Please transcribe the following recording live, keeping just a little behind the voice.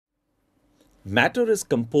Matter is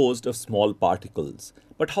composed of small particles,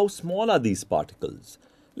 but how small are these particles?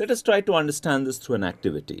 Let us try to understand this through an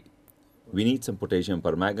activity. We need some potassium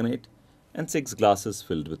permanganate and 6 glasses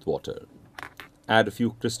filled with water. Add a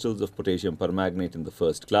few crystals of potassium permanganate in the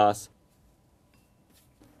first glass.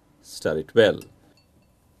 Stir it well.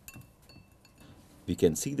 We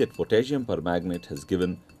can see that potassium permanganate has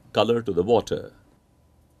given color to the water.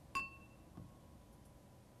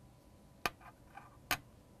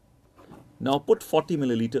 Now put 40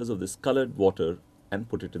 milliliters of this colored water and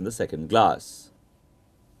put it in the second glass.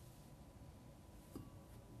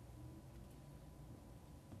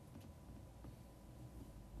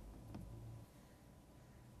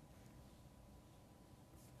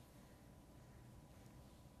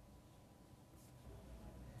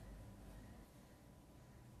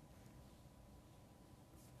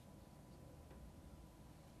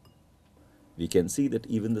 We can see that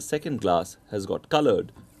even the second glass has got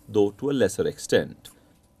colored, though to a lesser extent.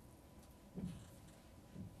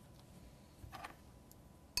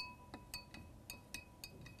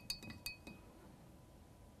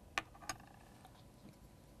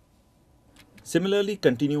 Similarly,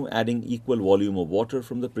 continue adding equal volume of water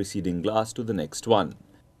from the preceding glass to the next one.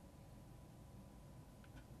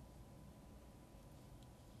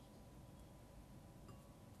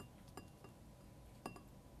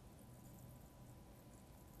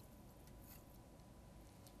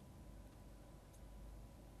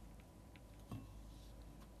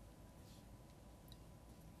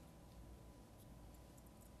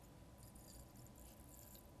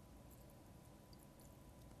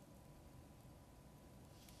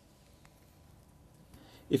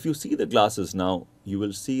 If you see the glasses now, you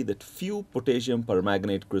will see that few potassium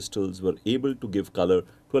permanganate crystals were able to give color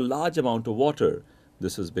to a large amount of water.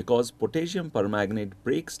 This is because potassium permanganate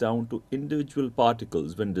breaks down to individual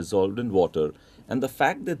particles when dissolved in water, and the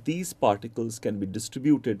fact that these particles can be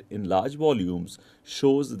distributed in large volumes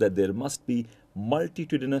shows that there must be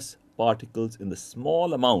multitudinous particles in the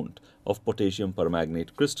small amount of potassium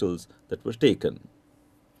permanganate crystals that were taken.